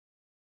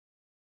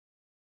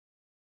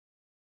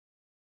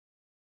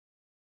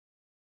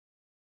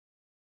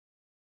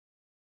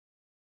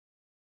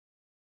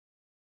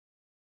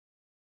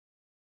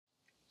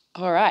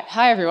All right.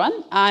 Hi,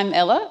 everyone. I'm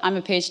Ella. I'm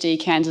a PhD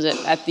candidate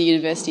at the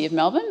University of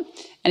Melbourne.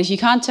 And if you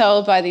can't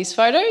tell by these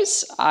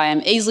photos, I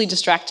am easily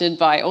distracted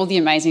by all the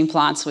amazing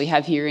plants we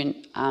have here in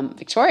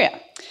Victoria.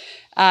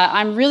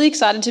 I'm really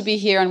excited to be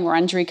here on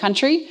Wurundjeri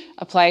country,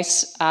 a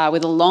place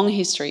with a long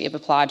history of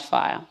applied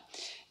fire.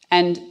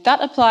 And that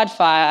applied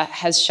fire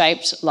has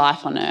shaped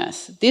life on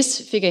Earth.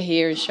 This figure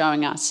here is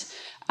showing us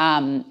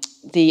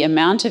the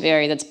amount of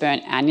area that's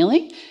burnt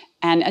annually.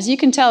 And as you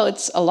can tell,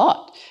 it's a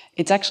lot.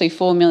 It's actually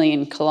 4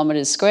 million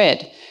kilometres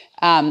squared.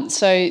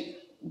 So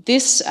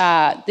this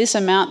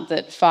amount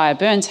that fire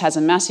burns has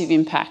a massive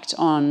impact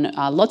on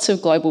lots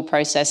of global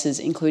processes,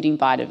 including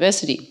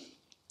biodiversity.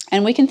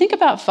 And we can think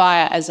about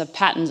fire as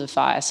patterns of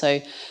fire. So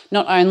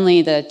not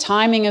only the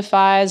timing of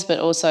fires, but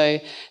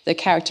also the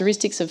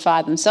characteristics of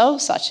fire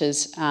themselves, such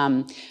as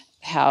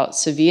how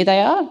severe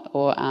they are,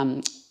 or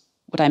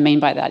what I mean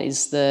by that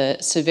is the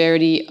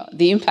severity,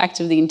 the impact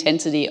of the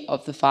intensity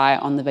of the fire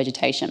on the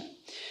vegetation.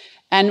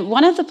 And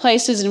one of the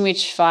places in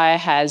which fire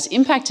has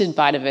impacted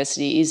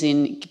biodiversity is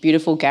in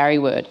beautiful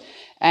Garryword.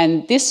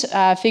 And this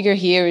figure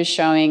here is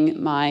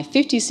showing my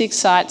 56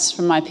 sites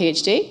from my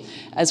PhD,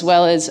 as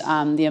well as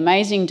the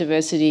amazing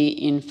diversity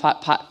in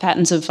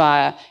patterns of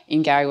fire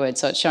in Garryword.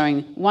 So it's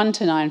showing 1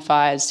 to 9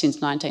 fires since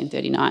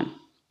 1939.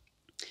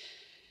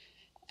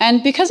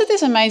 And because of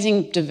this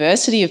amazing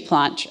diversity of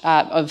plants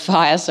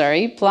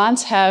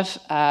have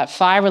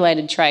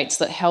fire-related traits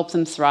that help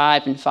them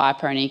thrive in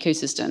fire-prone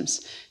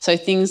ecosystems. So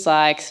things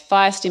like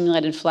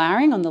fire-stimulated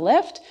flowering on the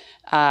left,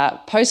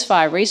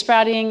 post-fire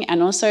resprouting,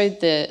 and also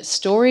the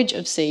storage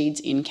of seeds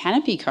in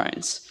canopy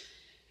cones.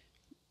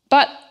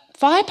 But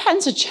fire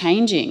patterns are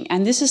changing,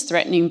 and this is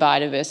threatening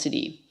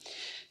biodiversity.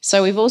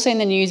 So we've all seen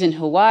the news in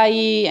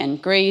Hawaii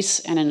and Greece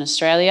and in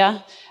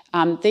Australia.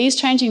 These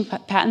changing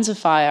patterns of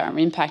fire are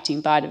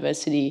impacting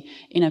biodiversity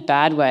in a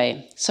bad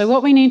way. So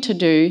what we need to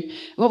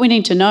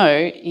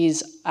know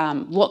is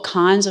what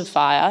kinds of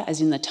fire,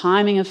 as in the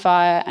timing of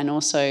fire, and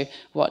also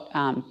what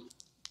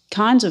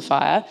kinds of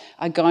fire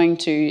are going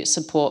to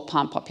support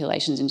plant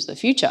populations into the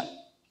future.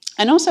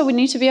 And also we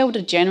need to be able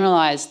to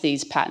generalise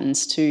these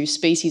patterns to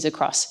species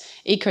across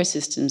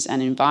ecosystems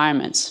and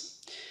environments.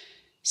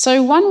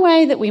 So one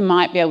way that we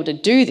might be able to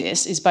do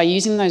this is by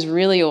using those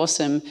really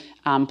awesome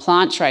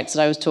plant traits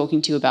that I was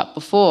talking to you about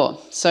before.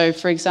 So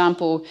for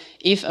example,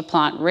 if a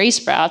plant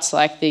resprouts,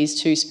 like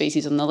these two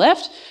species on the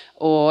left,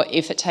 or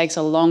if it takes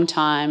a long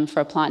time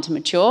for a plant to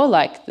mature,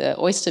 like the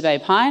oyster bay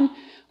pine,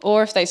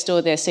 or if they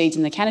store their seeds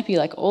in the canopy,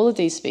 like all of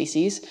these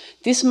species,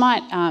 this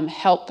might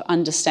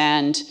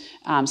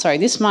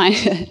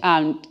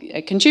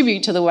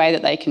contribute to the way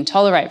that they can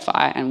tolerate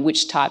fire and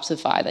which types of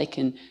fire they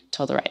can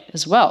tolerate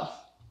as well.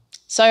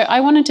 So I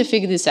wanted to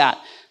figure this out.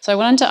 So I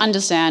wanted to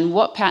understand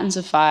what patterns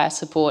of fire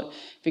support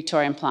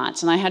Victorian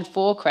plants. And I had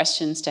 4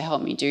 questions to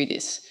help me do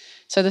this.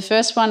 So the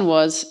first one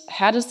was,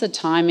 how does the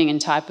timing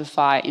and type of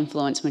fire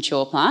influence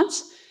mature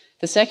plants?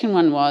 The second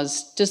one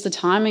was, does the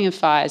timing of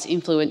fires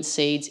influence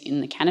seeds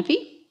in the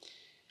canopy?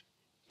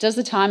 Does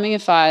the timing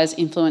of fires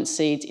influence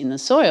seeds in the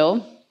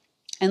soil?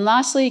 And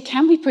lastly,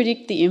 can we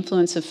predict the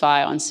influence of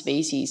fire on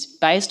species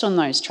based on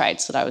those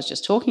traits that I was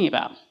just talking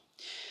about?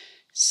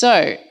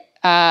 So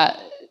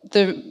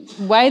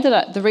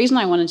the reason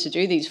I wanted to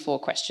do these 4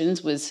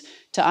 questions was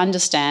to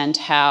understand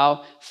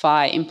how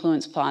fire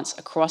influences plants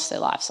across their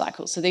life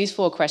cycle. So these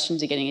 4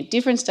 questions are getting at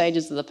different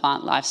stages of the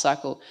plant life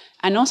cycle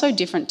and also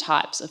different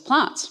types of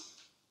plants.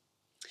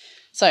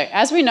 So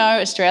as we know,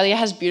 Australia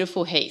has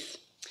beautiful heath.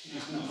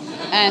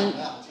 And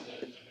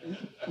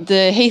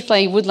the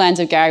heathland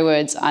woodlands of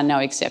Garrywords are no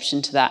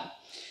exception to that.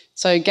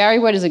 So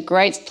Garryword is a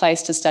great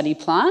place to study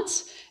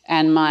plants,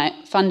 and my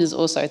funders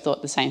also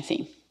thought the same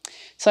thing.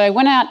 So I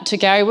went out to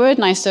Garryword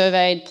and I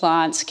surveyed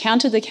plants,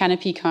 counted the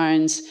canopy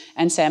cones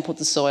and sampled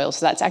the soil.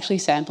 So that's actually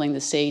sampling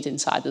the seeds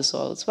inside the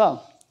soil as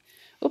well.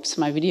 Oops,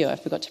 my video, I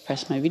forgot to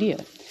press my video.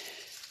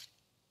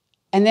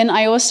 And then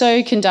I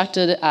also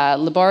conducted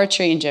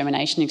laboratory and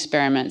germination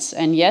experiments.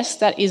 And yes,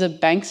 that is a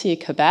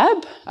Banksia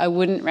kebab. I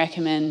wouldn't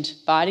recommend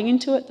biting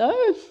into it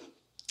though.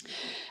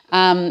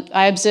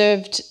 I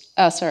observed,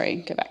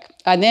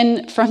 And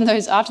then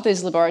after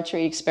those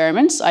laboratory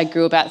experiments, I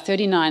grew about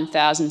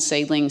 39,000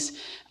 seedlings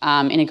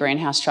in a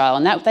greenhouse trial,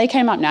 and they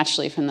came up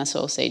naturally from the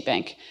soil seed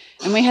bank.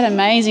 And we had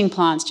amazing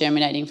plants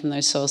germinating from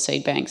those soil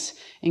seed banks,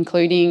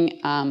 including,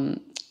 I've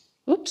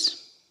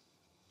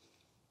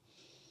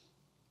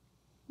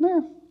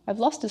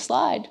lost a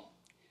slide.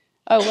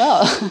 Oh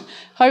well,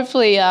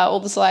 hopefully all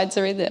the slides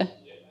are in there.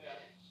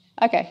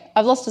 Okay,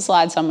 I've lost a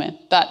slide somewhere,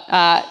 but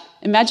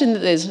imagine that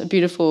there's a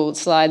beautiful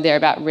slide there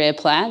about rare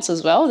plants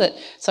as well.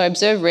 So I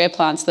observed rare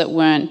plants that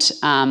weren't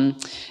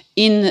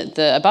in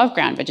the above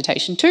ground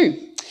vegetation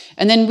too.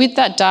 And then with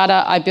that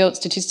data, I built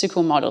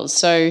statistical models.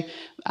 So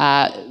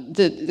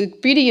the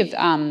beauty of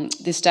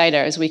this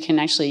data is we can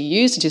actually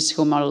use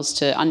statistical models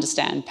to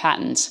understand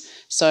patterns.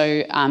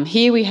 So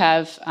here we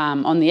have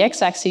on the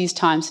x-axis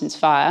time since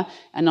fire,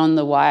 and on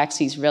the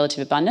y-axis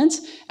relative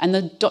abundance, and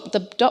the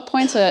dot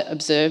points are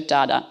observed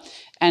data.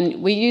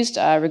 And we used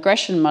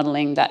regression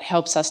modelling that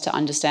helps us to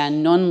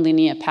understand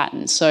non-linear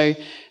patterns. So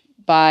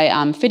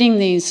by fitting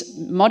these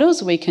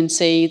models, we can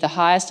see the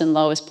highest and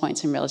lowest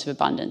points in relative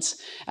abundance.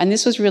 And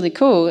this was really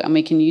cool, and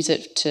we can use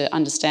it to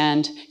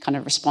understand kind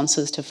of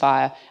responses to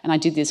fire. And I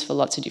did this for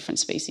lots of different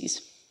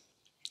species.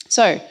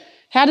 So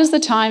how does the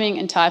timing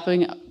and type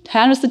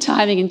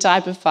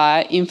of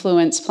fire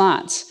influence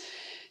plants?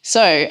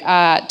 So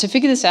to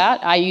figure this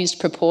out, I used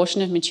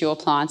proportion of mature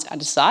plants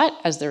at a site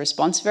as the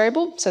response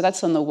variable. So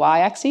that's on the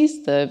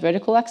y-axis, the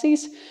vertical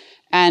axis.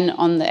 And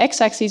on the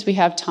x-axis, we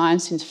have time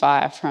since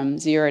fire from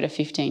 0 to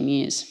 15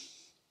 years.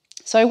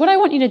 So what I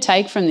want you to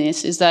take from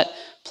this is that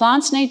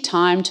plants need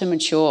time to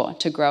mature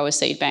to grow a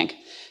seed bank.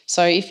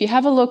 So if you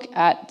have a look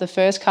at the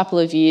first couple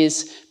of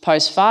years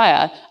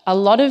post-fire, a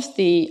lot of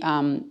the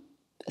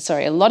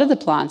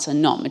plants are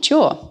not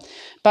mature.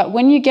 But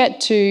when you get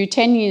to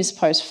 10 years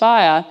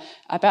post-fire,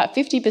 about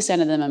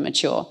 50% of them are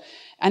mature.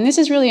 And this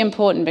is really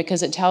important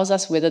because it tells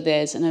us whether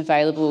there's an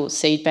available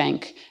seed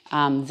bank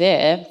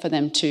there for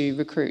them to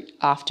recruit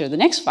after the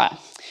next fire.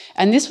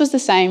 And this was the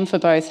same for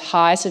both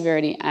high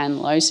severity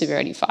and low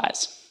severity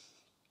fires.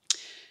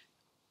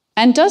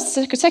 And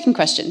second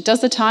question,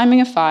 does the timing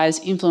of fires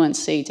influence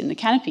seeds in the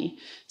canopy?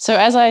 So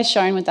as I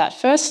shown with that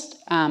first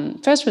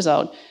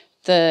result,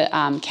 the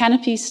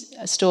canopy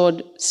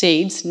stored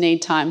seeds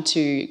need time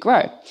to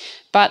grow.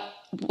 But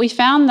we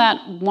found that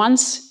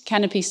once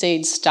canopy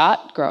seeds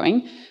start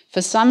growing,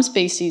 for some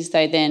species,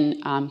 they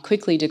then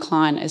quickly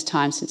decline as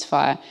time since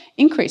fire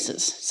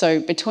increases.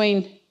 So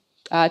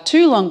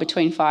too long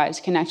between fires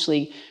can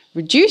actually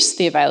reduce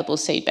the available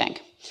seed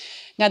bank.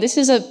 Now, this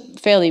is a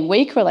fairly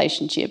weak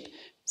relationship,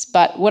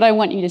 but what I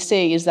want you to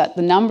see is that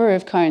the number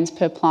of cones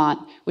per plant,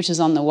 which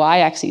is on the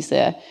y-axis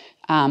there,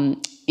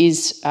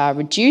 is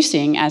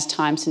reducing as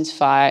time since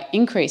fire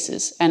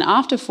increases. And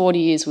after 40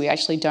 years, we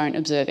actually don't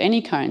observe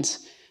any cones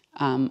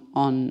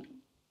on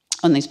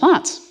these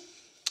plants.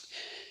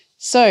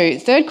 So,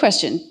 third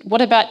question,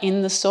 what about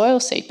in the soil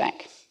seed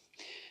bank?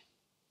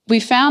 We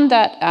found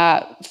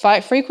that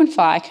frequent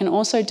fire can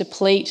also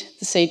deplete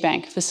the seed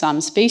bank for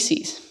some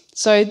species.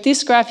 So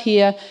this graph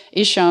here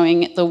is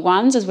showing the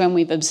ones as when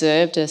we've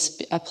observed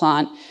a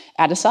plant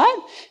at a site,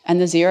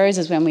 and the zeros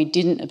is when we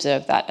didn't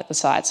observe that at the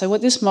site. So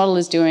what this model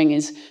is doing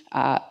is,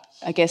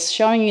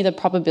 showing you the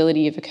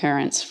probability of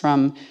occurrence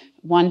from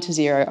 1 to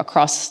 0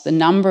 across the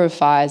number of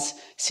fires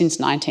since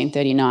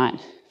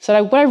 1939.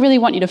 So what I really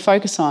want you to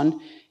focus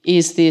on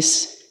is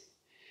this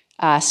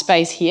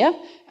space here.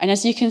 And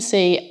as you can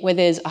see, where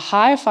there's a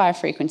higher fire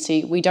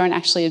frequency, we don't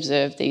actually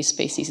observe these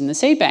species in the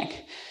seed bank.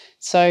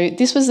 So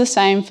this was the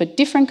same for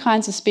different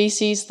kinds of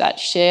species that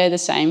share the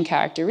same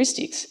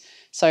characteristics.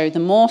 So the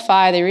more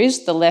fire there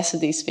is, the less of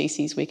these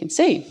species we can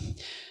see.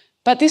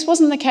 But this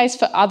wasn't the case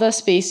for other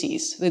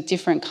species with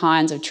different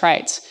kinds of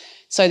traits.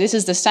 So this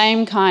is the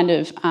same kind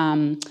of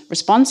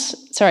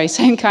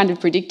same kind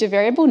of predictor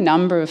variable,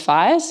 number of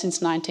fires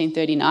since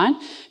 1939.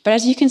 But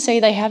as you can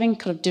see, they're having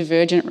kind of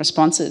divergent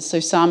responses.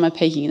 So some are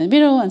peaking in the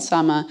middle and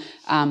some are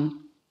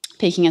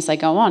peaking as they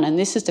go on. And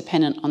this is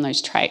dependent on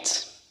those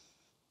traits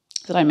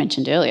that I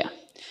mentioned earlier.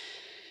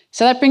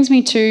 So that brings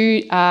me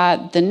to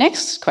the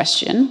next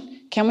question.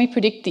 Can we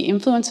predict the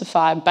influence of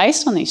fire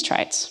based on these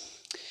traits?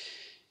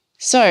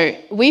 So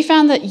we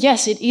found that,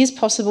 yes, it is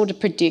possible to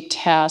predict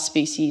how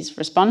species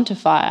respond to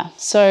fire.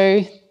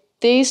 So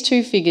these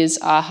two figures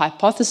are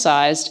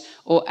hypothesised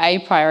or a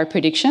priori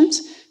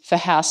predictions for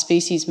how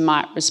species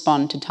might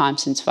respond to time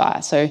since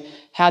fire, so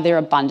how their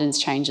abundance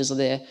changes or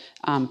their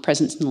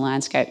presence in the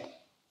landscape.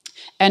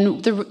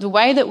 And the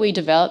way that we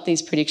developed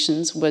these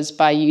predictions was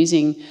by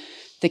using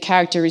the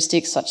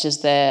characteristics such as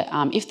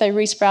if they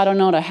resprout or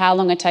not, or how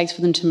long it takes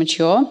for them to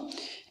mature.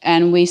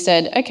 And we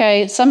said,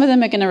 okay, some of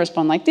them are going to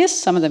respond like this,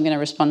 some of them are going to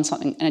respond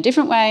something in a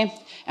different way,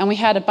 and we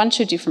had a bunch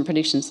of different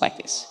predictions like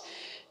this.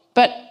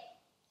 But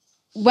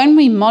when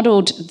we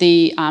modelled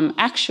the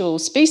actual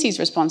species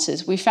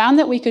responses, we found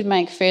that we could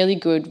make fairly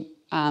good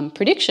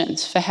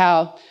predictions for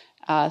how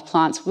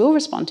plants will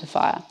respond to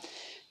fire.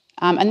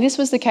 And this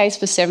was the case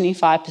for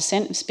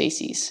 75% of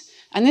species.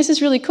 And this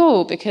is really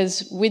cool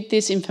because with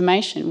this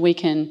information, we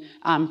can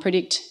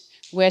predict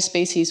where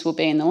species will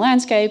be in the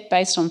landscape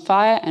based on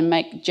fire and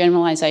make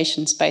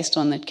generalisations based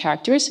on the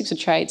characteristics of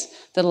traits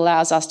that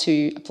allows us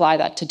to apply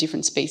that to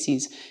different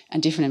species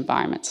and different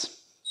environments.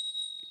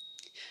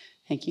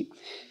 Thank you.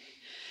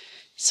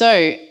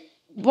 So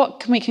what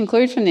can we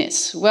conclude from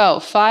this?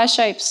 Well, fire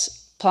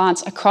shapes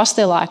plants across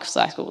their life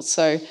cycles.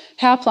 So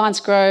how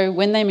plants grow,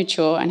 when they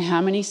mature, and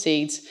how many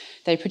seeds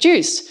they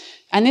produce.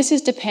 And this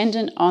is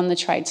dependent on the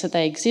traits that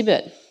they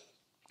exhibit.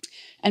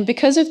 And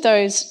because of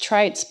those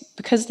traits,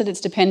 because that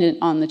it's dependent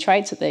on the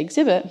traits that they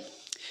exhibit,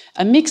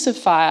 a mix of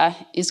fire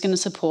is going to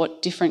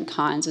support different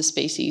kinds of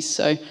species.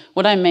 So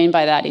what I mean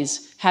by that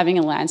is having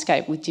a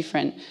landscape with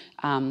different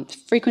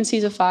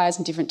frequencies of fires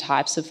and different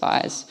types of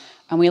fires.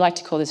 And we like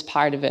to call this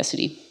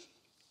biodiversity.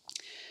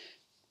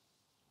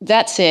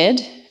 That said,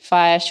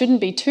 fire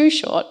shouldn't be too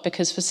short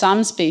because for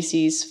some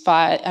species,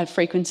 fire at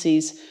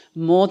frequencies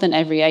more than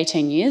every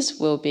 18 years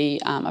will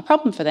be a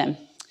problem for them.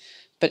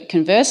 But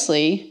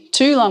conversely,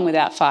 too long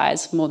without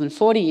fires, more than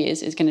 40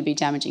 years, is going to be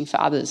damaging for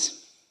others.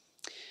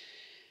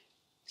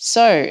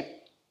 So,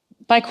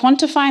 by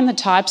quantifying the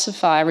types of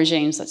fire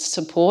regimes that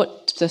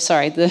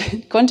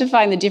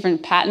quantifying the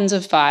different patterns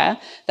of fire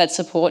that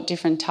support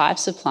different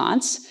types of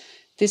plants,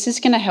 this is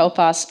going to help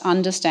us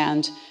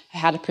understand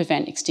how to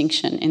prevent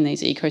extinction in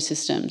these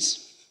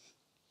ecosystems.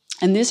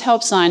 And this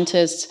helps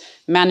scientists,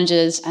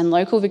 managers, and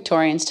local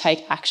Victorians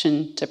take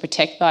action to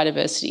protect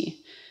biodiversity.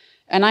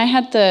 And I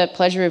had the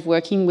pleasure of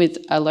working with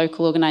a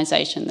local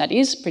organisation that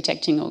is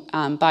protecting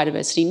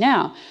biodiversity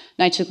now,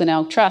 Nature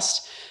Glenelg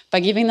Trust. By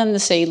giving them the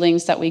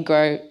seedlings that we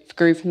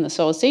grew from the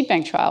soil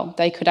seedbank trial,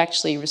 they could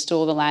actually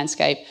restore the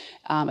landscape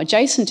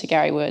adjacent to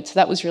Garry Word. So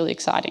that was really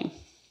exciting.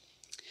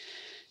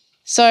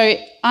 So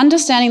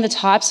understanding the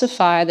types of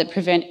fire that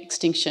prevent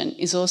extinction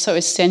is also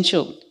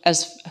essential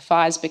as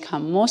fires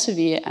become more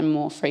severe and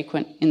more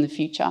frequent in the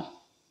future.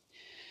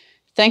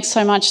 Thanks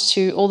so much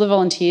to all the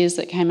volunteers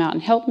that came out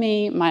and helped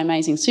me, my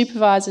amazing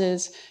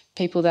supervisors,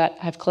 people that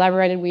I've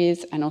collaborated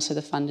with, and also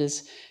the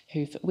funders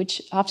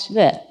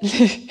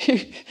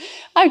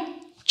I'm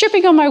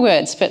tripping on my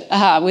words, but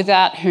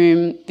without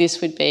whom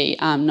this would be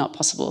not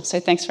possible. So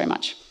thanks very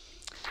much.